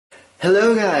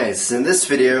Hello guys! In this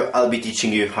video I'll be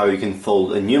teaching you how you can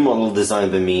fold a new model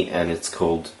designed by me, and it's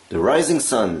called the Rising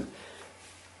Sun.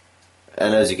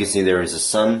 And as you can see, there is a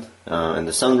sun and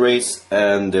the sun rays,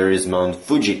 and there is Mount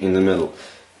Fuji in the middle.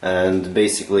 And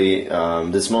basically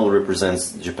this model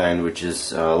represents Japan, which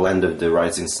is land of the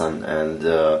rising sun, and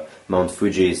Mount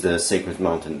Fuji is the sacred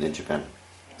mountain in Japan.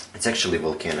 It's actually a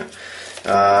volcano.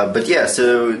 But yeah,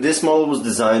 so this model was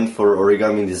designed for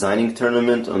origami designing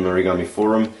tournament on Origami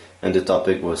forum, and the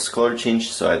topic was color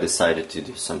change, so I decided to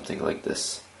do something like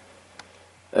this.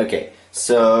 Okay,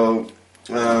 so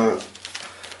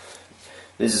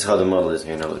this is how the model is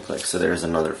going to look like. So there's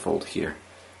another fold here.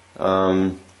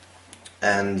 And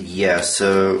yeah,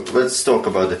 so let's talk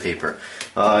about the paper.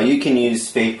 You can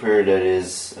use paper that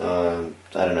is, I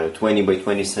don't know, 20 by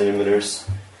 20 centimeters.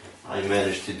 I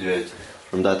managed to do it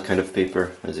from that kind of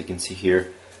paper, as you can see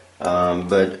here.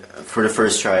 But for the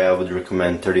first try I would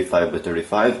recommend 35 by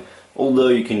 35, although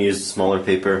you can use smaller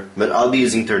paper, but I'll be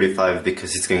using 35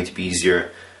 because it's going to be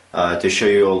easier to show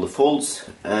you all the folds.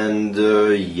 And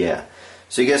yeah,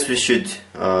 so I guess we should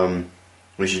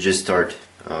just start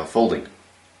folding.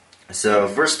 So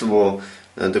first of all,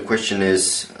 the question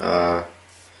is, as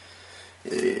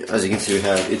you can see,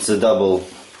 it's a double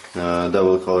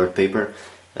colored paper.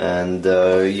 And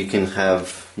you can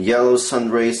have yellow sun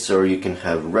rays or you can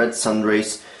have red sun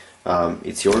rays.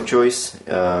 It's your choice.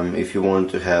 If you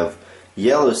want to have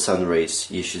yellow sun rays,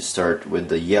 you should start with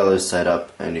the yellow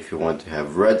setup, and if you want to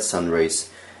have red sun rays,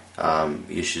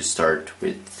 you should start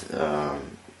with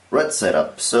red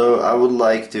setup. So I would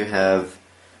like to have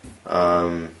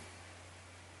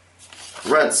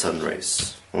red sun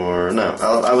rays, or no,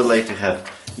 I would like to have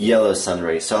yellow sun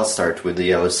rays, so I'll start with the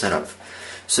yellow setup.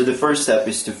 So the first step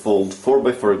is to fold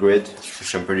 4x4 grid,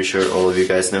 which I'm pretty sure all of you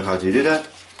guys know how to do that.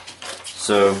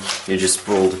 So you just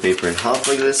fold the paper in half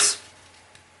like this.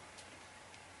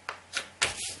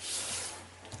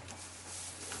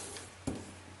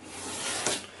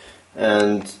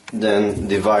 And then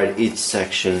divide each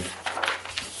section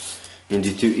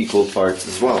into 2 equal parts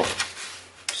as well.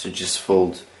 So just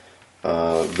fold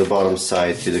the bottom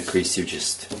side to the crease you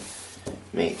just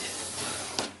made.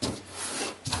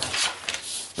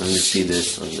 And repeat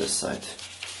this on this side.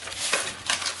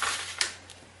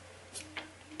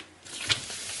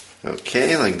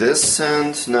 Okay, like this,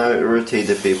 and now rotate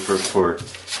the paper for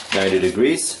 90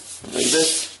 degrees, like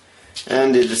this,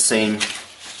 and do the same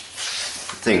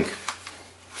thing.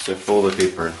 So fold the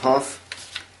paper in half,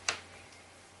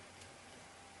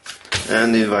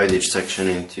 and divide each section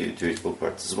into 2 equal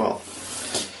parts as well.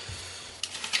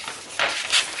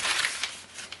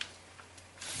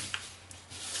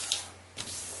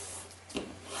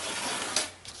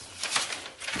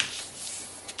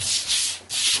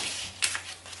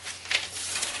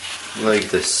 Like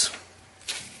this.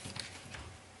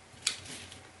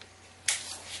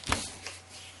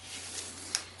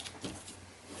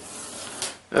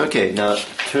 Okay, now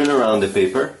turn around the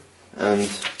paper and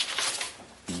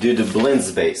do the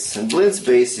blend base. And blend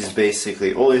base is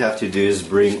basically, all you have to do is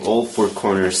bring all 4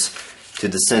 corners to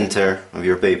the center of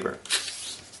your paper.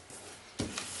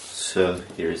 So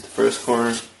here is the first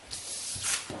corner.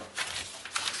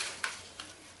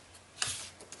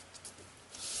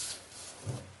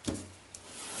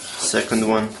 Second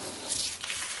one,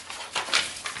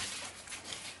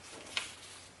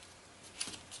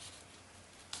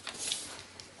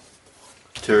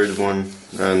 third one,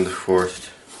 and the fourth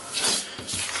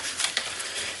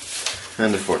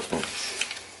one.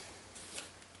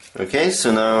 Okay,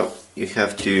 so now you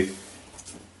have to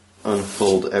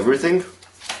unfold everything.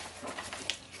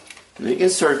 You can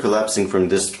start collapsing from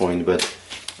this point, but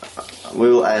we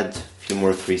will add a few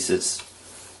more creases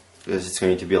because it's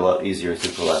going to be a lot easier to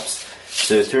collapse.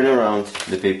 So turn around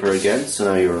the paper again, so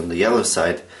now you're on the yellow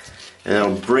side, and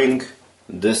I'll bring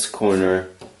this corner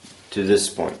to this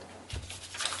point,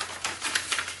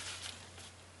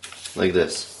 like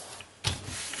this.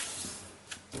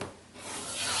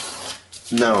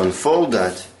 Now unfold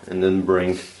that, and then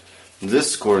bring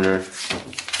this corner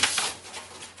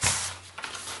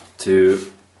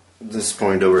to this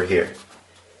point over here.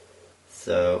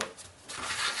 So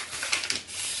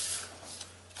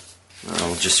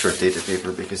I'll just rotate the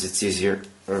paper because it's easier.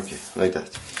 Okay, like that.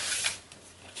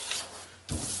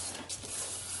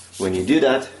 When you do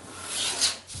that,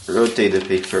 rotate the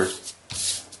paper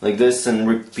like this and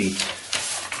repeat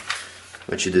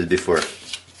what you did before.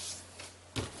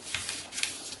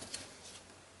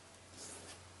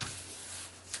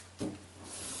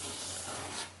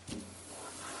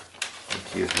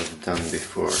 What you have done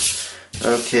before.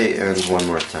 Okay, and one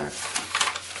more time.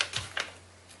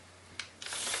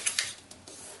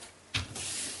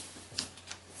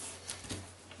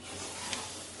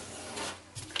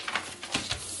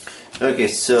 Okay,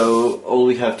 so all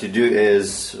we have to do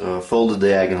is fold the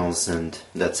diagonals and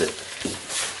that's it.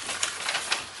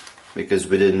 Because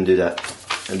we didn't do that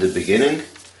at the beginning.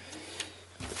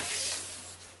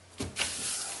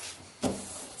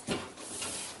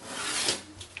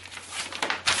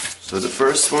 So the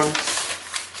first one,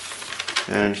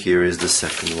 and here is the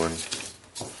second one.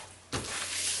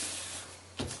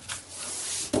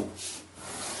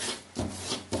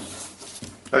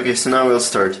 Okay, so now we'll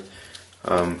start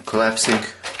collapsing.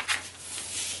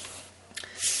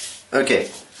 Okay,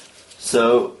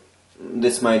 so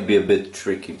this might be a bit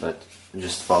tricky, but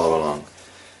just follow along.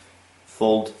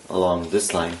 Fold along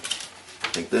this line,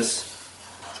 like this.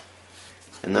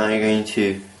 And now you're going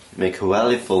to make a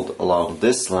valley fold along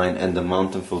this line and the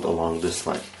mountain fold along this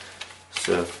line.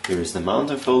 So here is the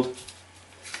mountain fold,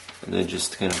 and then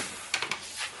just kind of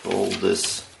fold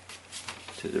this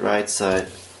to the right side,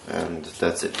 and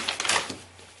that's it.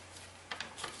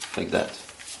 Like that.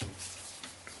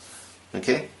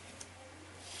 Okay?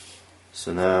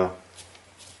 So now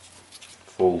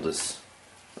fold this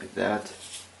like that,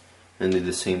 and do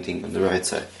the same thing on the right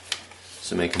side.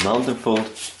 So make a mountain fold,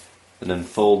 and then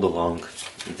fold along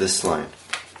this line,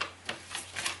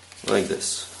 like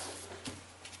this.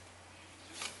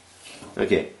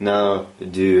 Okay, now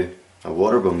do a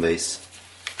water bomb base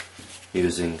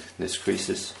using these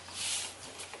creases.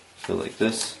 So like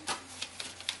this.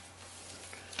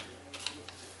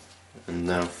 And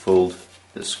now fold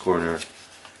this corner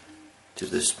to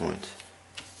this point.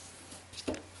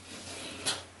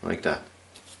 Like that.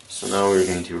 So now we're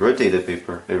going to rotate the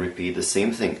paper and repeat the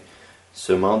same thing.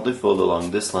 So mountain fold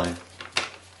along this line,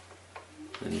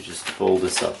 and you just fold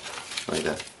this up like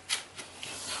that.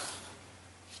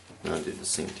 Now do the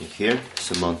same thing here.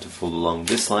 So mountain fold along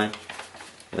this line,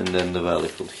 and then the valley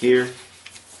fold here,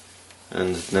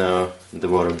 and now the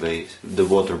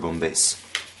water bomb base.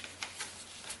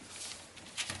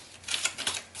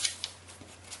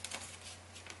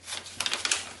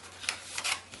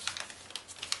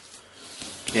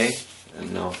 Okay,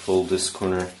 and now fold this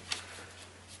corner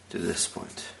to this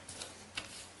point.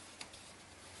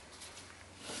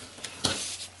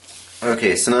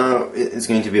 Okay, so now it's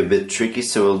going to be a bit tricky,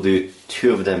 so we'll do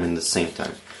two of them in the same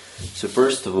time. So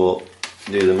first of all,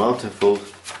 do the mountain fold,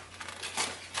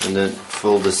 and then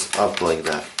fold this up like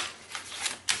that.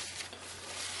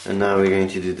 And now we're going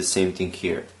to do the same thing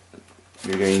here.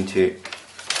 We're going to,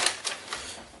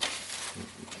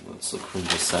 let's look from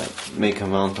this side, make a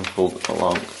mountain fold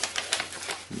along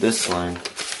this line,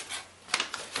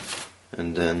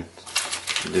 and then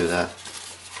do that.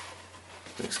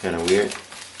 Looks kind of weird.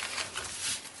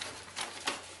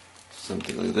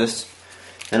 Something like this.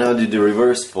 And now do the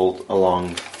reverse fold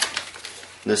along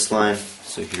this line.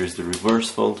 So here's the reverse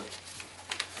fold.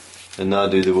 And now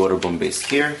do the water bomb base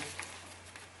here.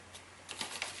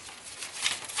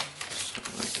 So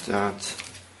like that.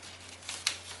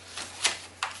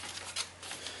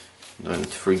 Don't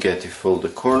forget to fold the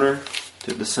corner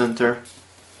to the center.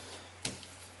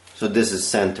 So this is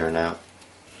center now.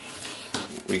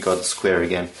 We got the square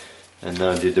again. And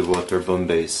now do the water bomb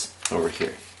base over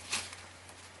here.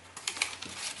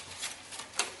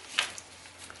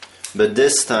 But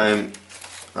this time,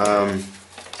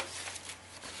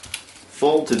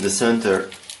 fold to the center,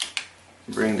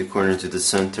 bring the corner to the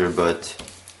center, but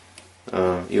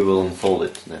you will unfold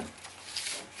it now.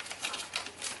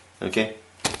 Okay?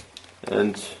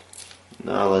 And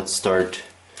now let's start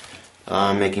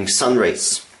making sun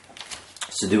rays.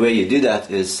 So the way you do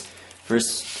that is,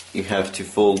 first you have to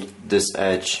fold this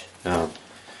edge to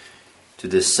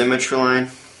this symmetry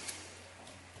line,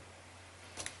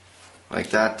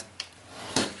 like that.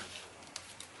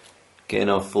 Okay,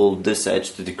 now fold this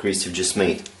edge to the crease you just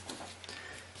made.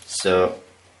 So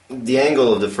the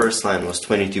angle of the first line was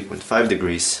 22.5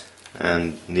 degrees,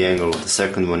 and the angle of the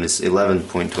second one is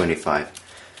 11.25.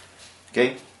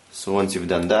 Okay, so once you've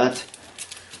done that,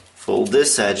 fold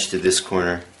this edge to this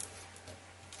corner.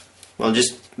 Well,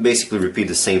 just basically repeat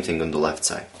the same thing on the left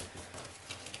side.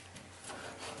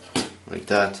 Like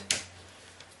that,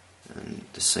 and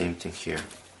the same thing here.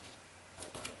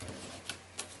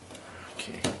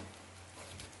 Okay.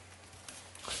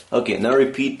 Okay, now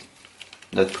repeat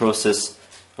that process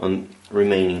on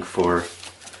remaining 4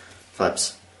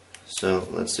 flaps. So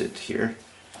let's do it here.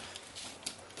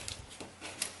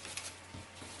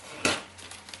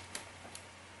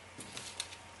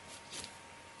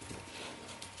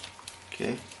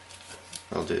 Okay,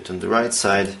 I'll do it on the right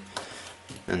side,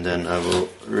 and then I will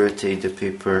rotate the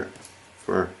paper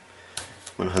for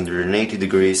 180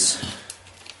 degrees,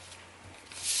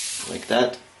 like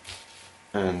that,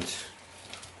 and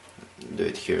do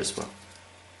it here as well.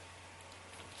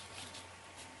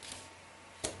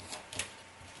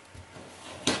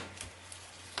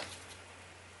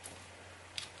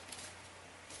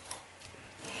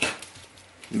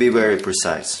 be very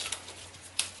precise.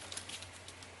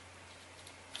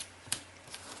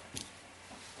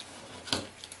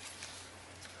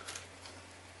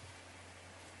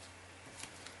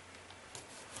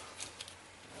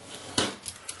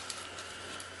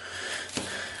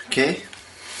 Okay,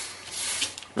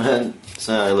 and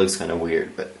so it looks kind of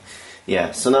weird, but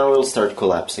yeah, so now we'll start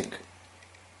collapsing.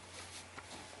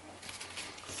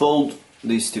 Fold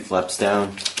these two flaps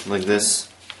down like this,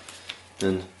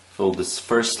 and fold this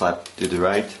first flap to the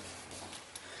right.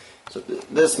 So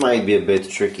this might be a bit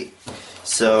tricky.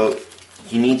 So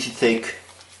you need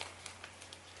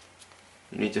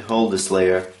to hold this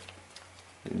layer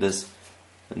like this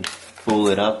and pull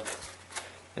it up,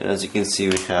 and as you can see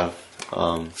we have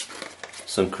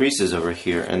some creases over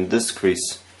here, and this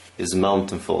crease is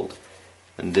mountain fold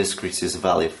and this crease is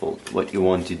valley fold. What you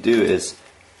want to do is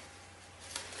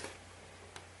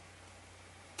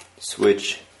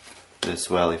switch this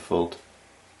valley fold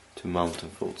to mountain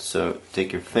fold. So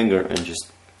take your finger and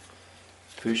just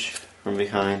push from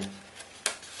behind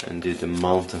and do the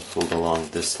mountain fold along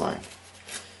this line.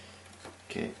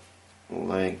 Okay,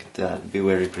 like that. Be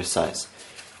very precise.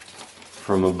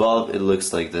 From above it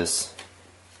looks like this.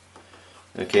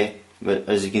 Okay, but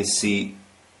as you can see,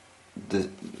 you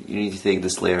need to take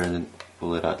this layer and then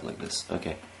pull it out like this.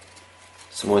 Okay,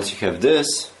 so once you have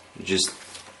this, you just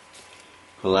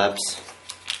collapse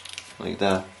like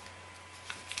that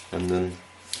and then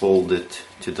fold it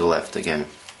to the left again.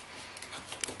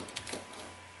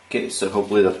 Okay, so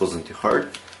hopefully that wasn't too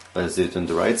hard. Let's do it on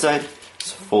the right side.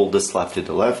 So fold this flap to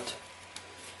the left,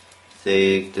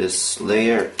 take this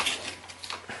layer,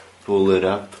 pull it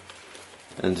up,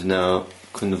 and now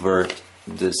convert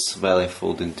this valley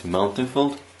fold into mountain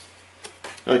fold.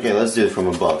 Okay, let's do it from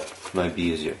above, might be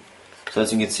easier. So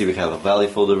as you can see, we have a valley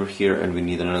fold over here and we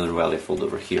need another valley fold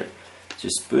over here.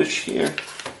 Just push here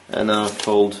and now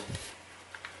fold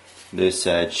this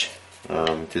edge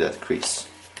to that crease.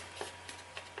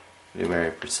 Be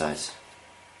very precise.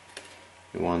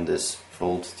 You want this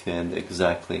fold to end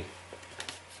exactly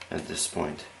at this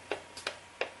point,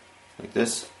 like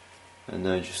this, and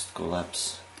now just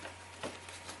collapse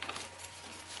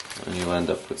and you'll end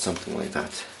up with something like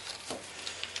that.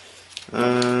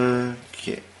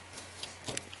 Okay.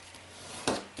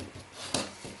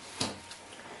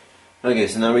 Okay,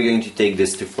 so now we're going to take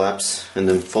these two flaps and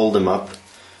then fold them up,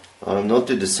 not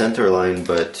to the center line,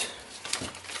 but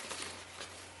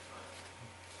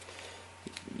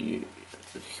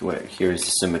here is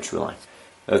the symmetry line.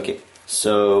 Okay,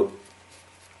 so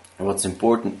what's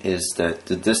important is that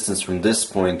the distance from this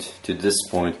point to this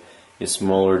point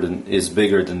is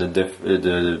bigger than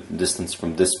the distance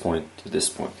from this point to this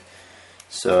point.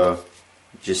 So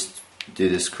just do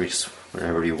this crease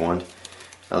wherever you want.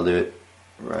 I'll do it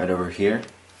right over here.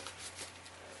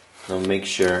 Now make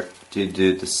sure to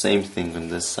do the same thing on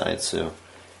this side, so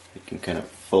you can kind of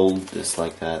fold this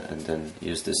like that and then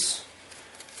use this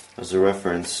as a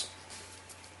reference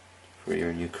for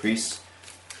your new crease.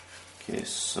 Okay,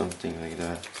 something like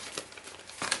that.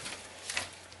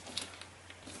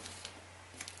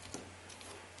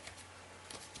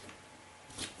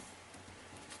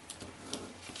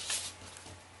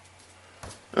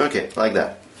 Okay, like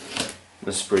that.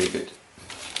 That's pretty good.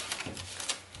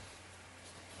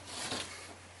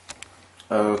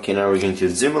 Okay, now we're going to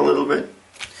zoom a little bit,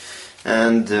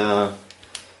 and I'm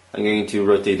going to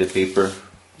rotate the paper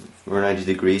for 90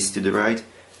 degrees to the right.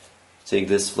 Take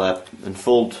this flap and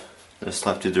fold this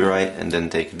flap to the right, and then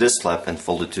take this flap and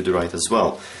fold it to the right as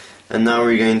well. And now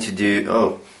we're going to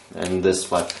do, and this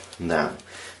flap down.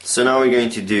 So now we're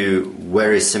going to do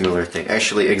very similar thing,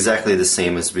 actually exactly the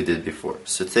same as we did before.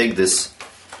 So take this,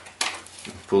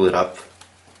 pull it up,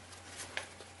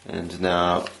 and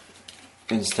now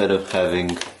instead of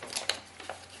having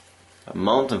a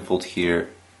mountain fold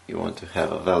here, you want to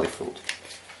have a valley fold.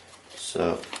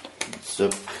 So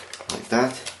zip like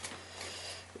that,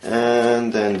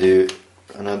 and then do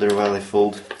another valley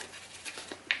fold.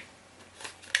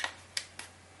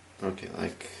 Okay,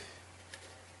 like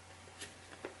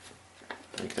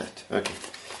that. Okay,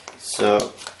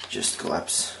 so just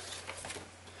collapse.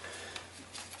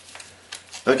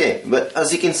 Okay, but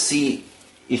as you can see,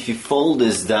 if you fold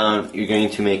this down, you're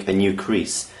going to make a new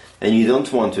crease, and you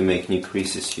don't want to make new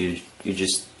creases. You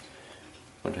just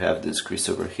want to have this crease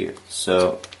over here.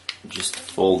 So just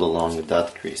fold along with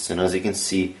that crease, and as you can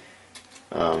see,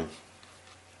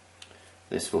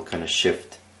 this will kind of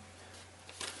shift.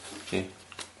 Okay.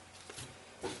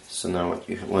 So now what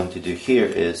you want to do here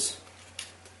is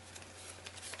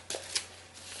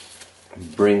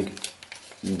bring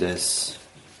this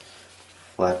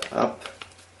flap up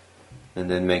and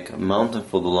then make a mountain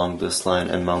fold along this line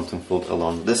and mountain fold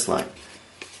along this line.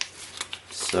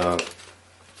 So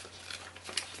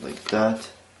like that,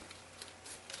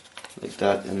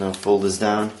 and now fold this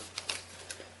down,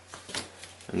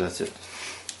 and that's it.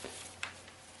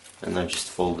 And now just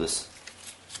fold this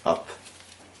up.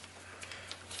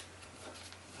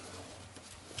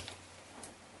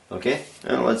 Okay,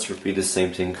 and let's repeat the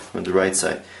same thing on the right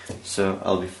side. So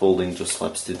I'll be folding those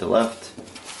flaps to the left,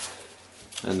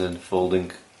 and then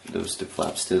folding those two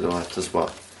flaps to the left as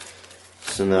well.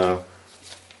 So now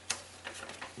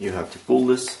you have to pull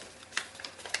this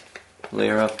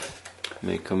layer up,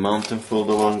 make a mountain fold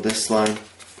along this line,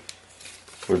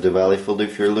 or the valley fold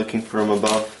if you're looking from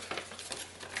above,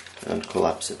 and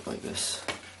collapse it like this.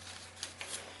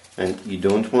 And you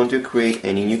don't want to create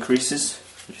any new creases,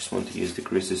 you just want to use the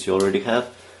creases you already have.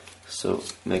 So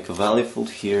make a valley fold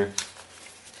here,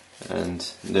 and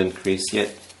then crease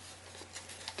yet.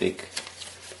 Take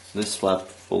this flap,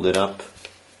 fold it up,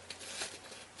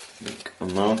 make a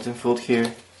mountain fold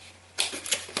here,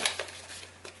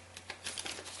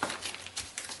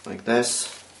 like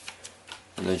this,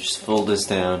 and then just fold this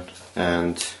down,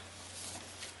 and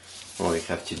all you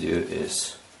have to do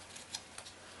is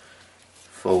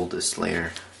fold this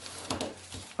layer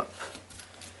up.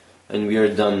 And we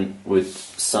are done with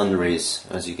sun rays,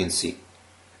 as you can see.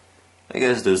 I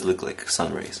guess those look like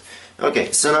sun rays.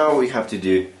 Okay, so now we have to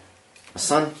do a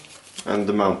sun and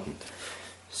the mountain.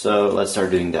 So let's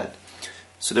start doing that.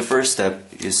 So the first step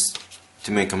is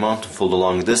to make a mountain fold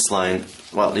along this line.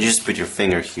 Well, you just put your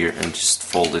finger here and just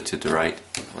fold it to the right,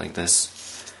 like this.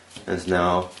 And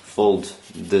now fold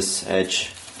this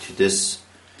edge to this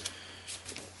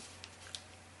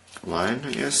line,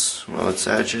 I guess. Well, it's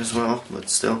edge as well, but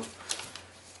still.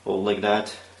 Fold like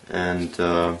that, and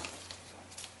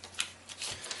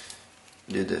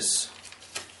do this.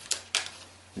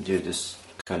 Do this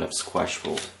kind of squash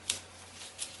fold,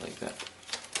 like that.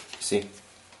 See?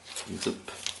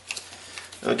 Zip.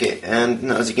 Okay, and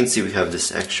now as you can see we have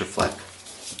this extra flap.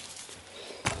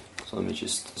 So let me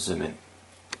just zoom in.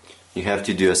 You have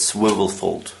to do a swivel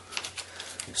fold.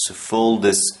 So fold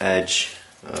this edge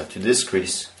to this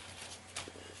crease.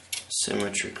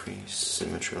 Symmetry crease,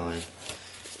 symmetry line.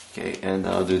 Okay, and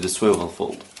I'll do the swivel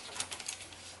fold.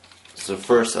 So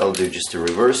first I'll do just a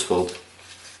reverse fold,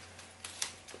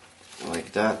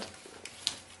 like that.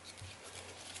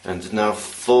 And now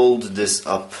fold this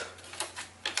up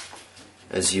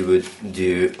as you would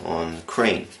do on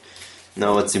crane.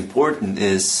 Now what's important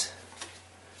is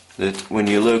that when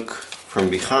you look from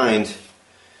behind,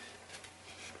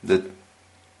 that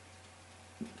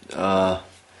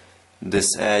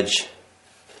this edge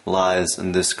lies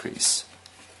in this crease,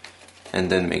 and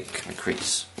then make a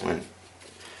crease when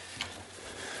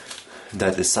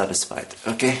that is satisfied.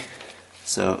 Okay,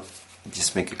 so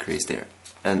just make a crease there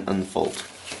and unfold.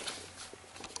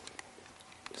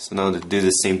 So now do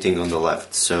the same thing on the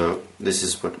left. So this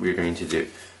is what we're going to do.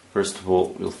 First of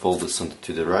all, we'll fold this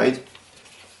to the right.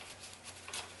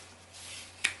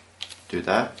 Do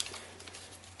that.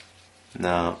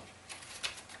 Now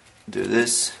do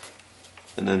this,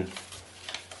 and then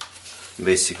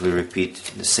basically repeat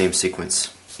the same sequence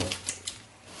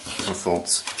of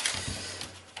folds,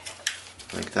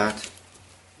 like that.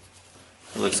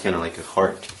 It looks kind of like a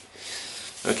heart.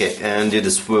 Okay, and do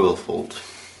the swivel fold.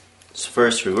 So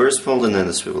first reverse fold and then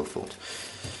the swivel fold.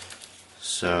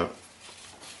 So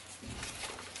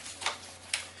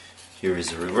here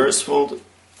is a reverse fold,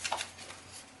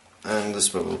 and the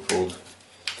swivel fold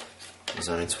is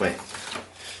on its way.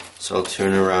 So I'll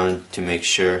turn around to make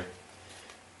sure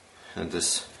that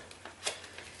this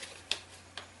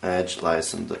edge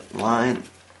lies on the line,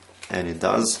 and it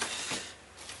does.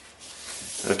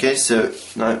 Okay, so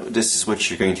now this is what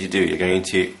you're going to do. You're going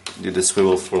to do the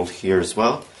swivel fold here as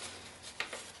well,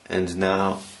 and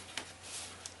now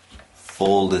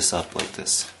fold this up like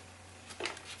this.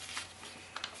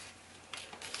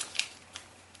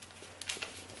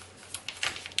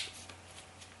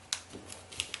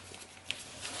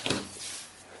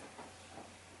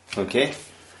 Okay,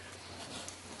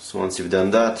 so once you've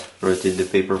done that, rotate the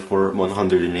paper for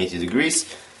 180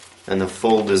 degrees and then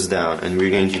fold this down, and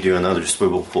we're going to do another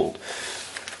swivel fold.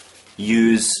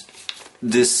 Use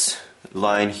this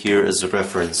line here as a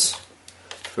reference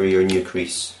for your new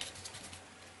crease,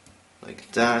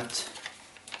 like that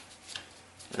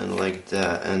and like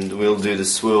that, and we'll do the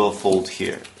swivel fold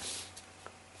here.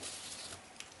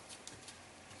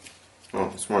 Oh,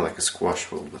 it's more like a squash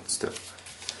fold, but still.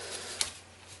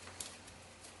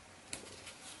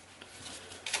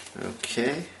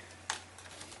 Okay.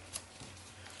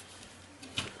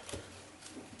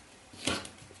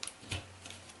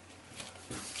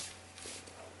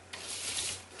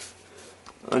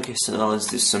 Okay, so now let's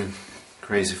do some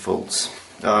crazy folds.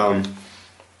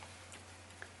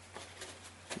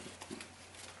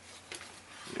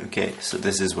 Okay, so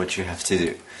this is what you have to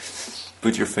do.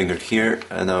 Put your finger here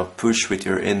and now push with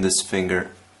your index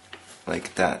finger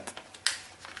like that.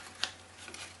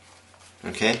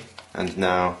 Okay, and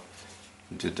now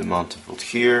do the mountain fold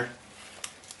here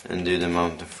and do the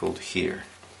mountain fold here.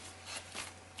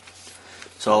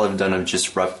 So all I've done, I've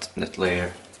just wrapped that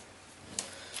layer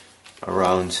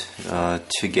around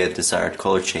to get desired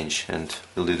color change, and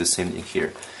we'll do the same thing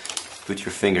here. Put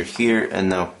your finger here and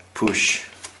now push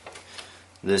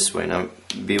this way. Now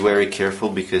be very careful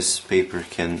because paper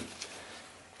can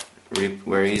rip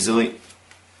very easily.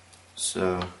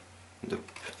 So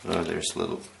there's a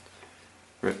little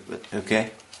rip, but okay,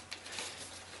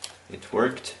 it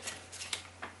worked.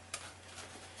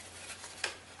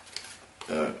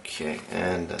 Okay,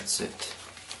 and that's it.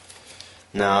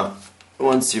 Now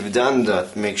once you've done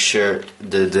that, make sure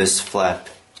that this flap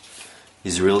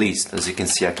is released. As you can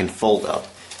see, I can fold up.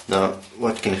 Now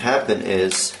what can happen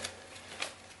is,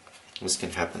 this can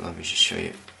happen, let me just show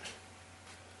you.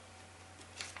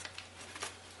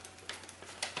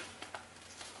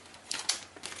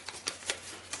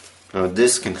 Now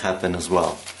this can happen as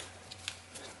well.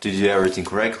 To do everything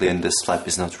correctly and this flap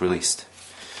is not released.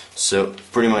 So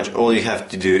pretty much all you have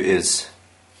to do is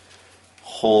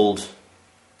hold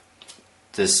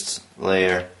this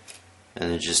layer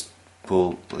and then just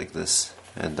pull like this,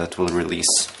 and that will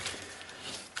release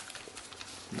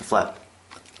the flap.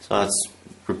 So let's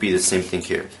repeat the same thing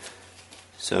here.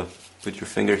 So put your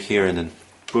finger here and then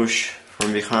push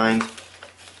from behind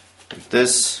like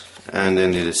this, and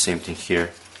then do the same thing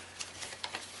here.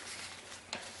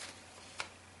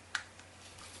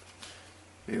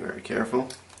 Be very careful.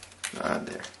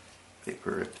 There,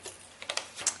 paper ripped.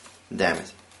 Damn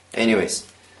it. Anyways,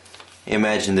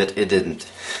 imagine that it didn't.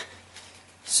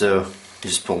 So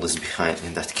just pull this behind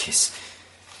in that case.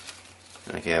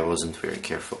 Okay, I wasn't very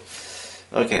careful.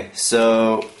 Okay,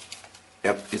 so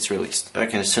yep, it's released.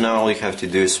 Okay, so now all you have to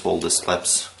do is fold the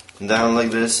flaps down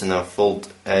like this, and now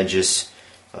fold edges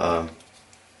to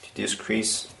this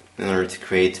crease in order to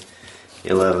create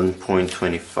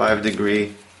 11.25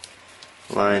 degree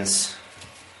lines.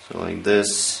 So like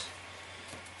this,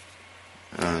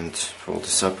 and fold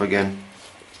this up again.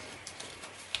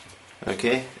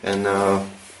 Okay, and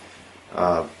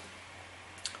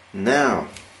now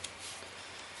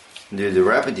do the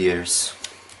rabbit ears.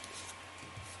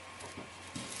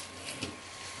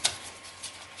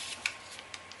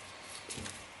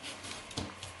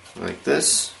 Like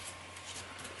this,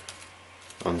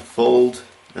 unfold,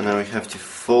 and now we have to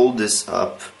fold this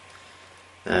up,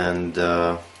 and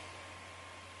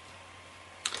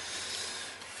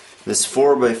this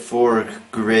 4x4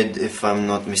 grid, if I'm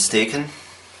not mistaken,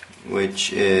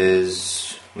 which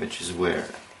is where?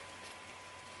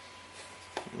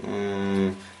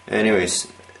 Anyways,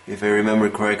 if I remember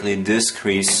correctly, this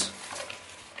crease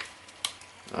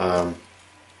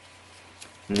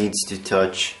needs to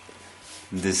touch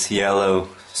this yellow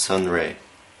sun ray.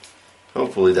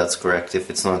 Hopefully that's correct. If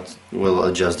it's not, we'll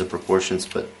adjust the proportions,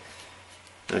 but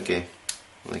okay,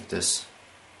 like this.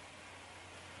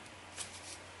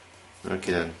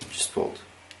 Okay, then just fold.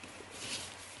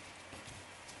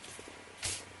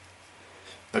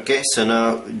 Okay, so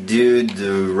now do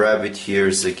the rabbit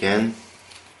ears again,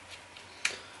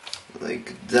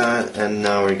 like that, and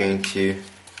now we're going to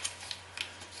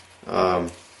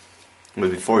but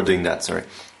before doing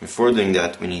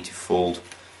that, we need to fold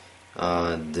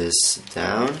this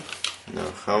down.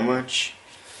 Now how much?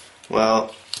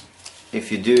 Well,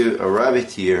 if you do a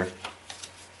rabbit ear,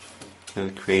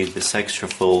 you'll create this extra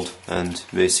fold and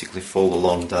basically fold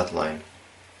along that line.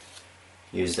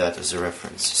 Use that as a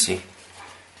reference, see?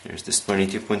 There's this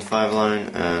 22.5 line,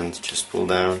 and just pull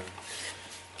down.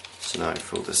 So now you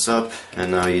fold this up,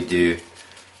 and now you do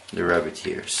the rabbit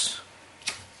ears.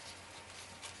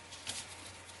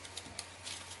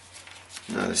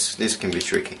 Now this can be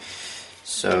tricky,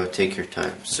 so take your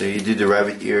time. So you do the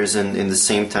rabbit ears, and in the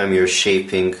same time you're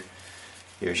shaping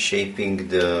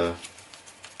the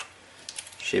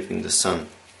sun.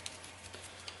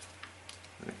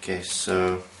 Okay,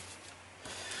 so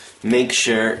make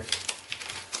sure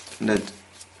that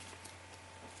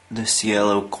this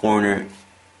yellow corner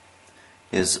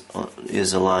is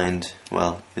aligned.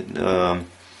 Well,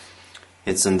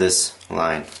 it's in this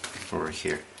line over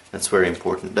here. That's very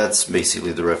important. That's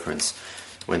basically the reference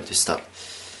when to stop.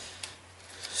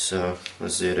 So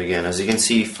let's do it again. As you can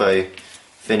see, if I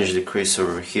finish the crease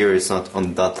over here, it's not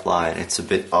on that line, it's a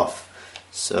bit off.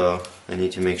 So I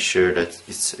need to make sure that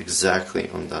it's exactly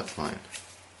on that line.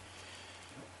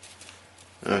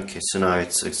 Okay, so now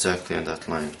it's exactly on that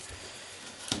line.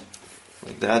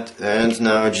 Like that. And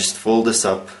now just fold this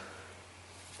up.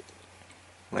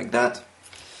 Like that.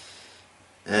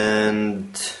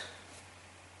 And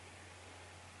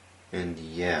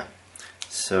yeah.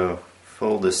 So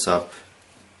fold this up.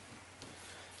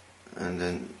 And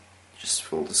then just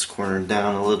fold this corner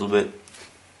down a little bit.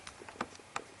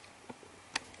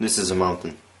 This is a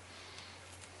mountain.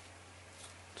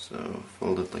 So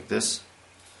fold it like this.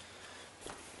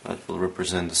 That will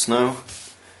represent the snow.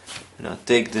 And I'll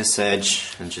take this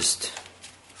edge and just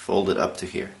fold it up to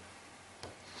here.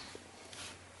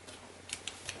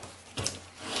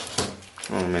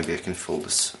 Well, maybe I can fold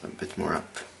this a bit more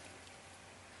up.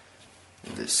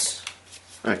 This.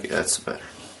 Okay, that's better.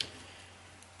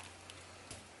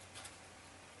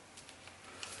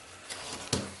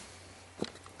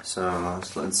 So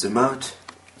let's zoom out.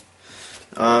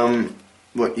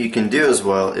 What you can do as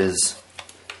well is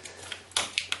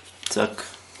tuck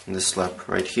this flap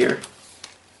right here.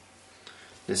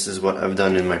 This is what I've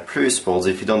done in my previous folds.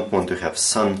 If you don't want to have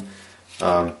sun,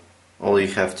 all you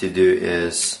have to do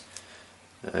is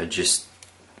just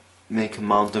make a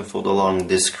mountain fold along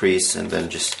this crease and then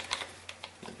just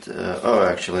oh,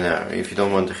 actually no, if you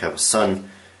don't want to have a sun,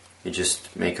 you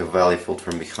just make a valley fold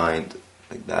from behind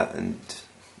like that. And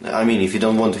I mean, if you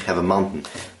don't want to have a mountain,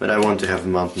 but I want to have a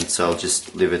mountain, so I'll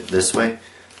just leave it this way.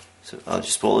 So I'll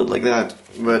just fold it like that.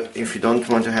 But if you don't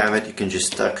want to have it, you can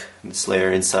just tuck this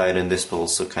layer inside, and this will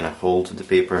also kind of hold the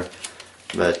paper.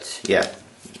 But yeah,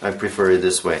 I prefer it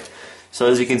this way. So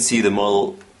as you can see, the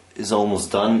model is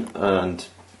almost done, and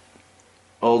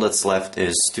all that's left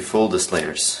is to fold these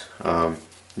layers,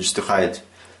 just to hide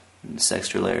these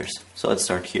extra layers. So let's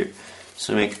start here.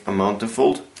 So make a mountain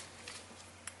fold.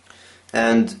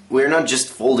 And we're not just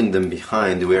folding them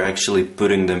behind, we're actually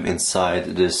putting them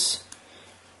inside this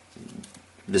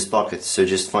pocket. So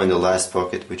just find the last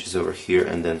pocket, which is over here,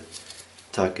 and then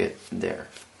tuck it there.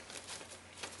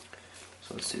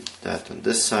 So let's do that on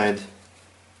this side.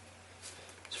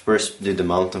 So first do the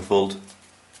mountain fold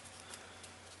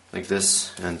like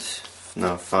this, and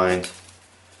now find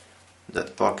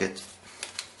that pocket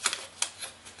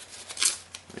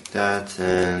like that,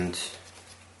 and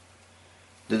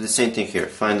do the same thing here.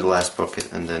 Find the last pocket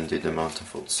and then do the mountain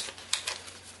folds.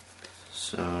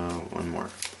 So one more.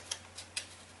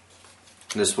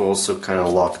 This will also kind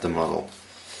of lock the model.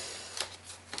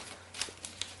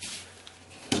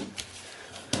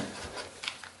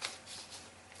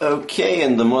 Okay,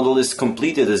 and the model is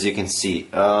completed, as you can see.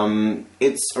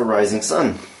 It's a rising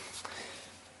sun.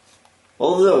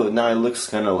 Although now it looks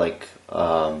kind of like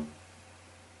a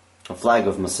flag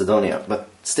of Macedonia, but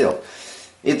still,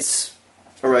 it's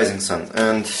a rising sun,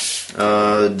 and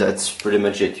that's pretty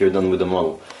much it. You're done with the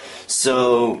model.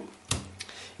 So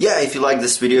yeah, if you like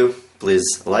this video,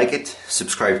 please like it,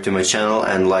 subscribe to my channel,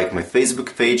 and like my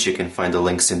Facebook page. You can find the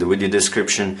links in the video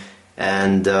description.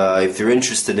 And if you're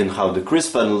interested in how the crease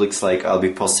pattern looks like, I'll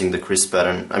be posting the crease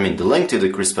pattern, the link to the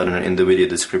crease pattern in the video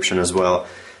description as well.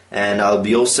 And I'll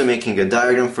be also making a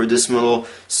diagram for this model,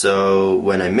 so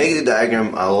when I make the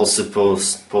diagram, I'll also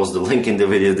post the link in the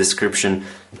video description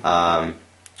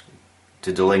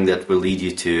to the link that will lead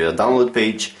you to a download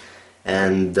page.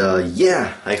 And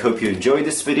yeah, I hope you enjoyed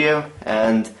this video,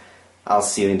 and I'll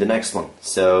see you in the next one.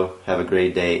 So have a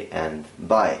great day, and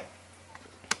bye.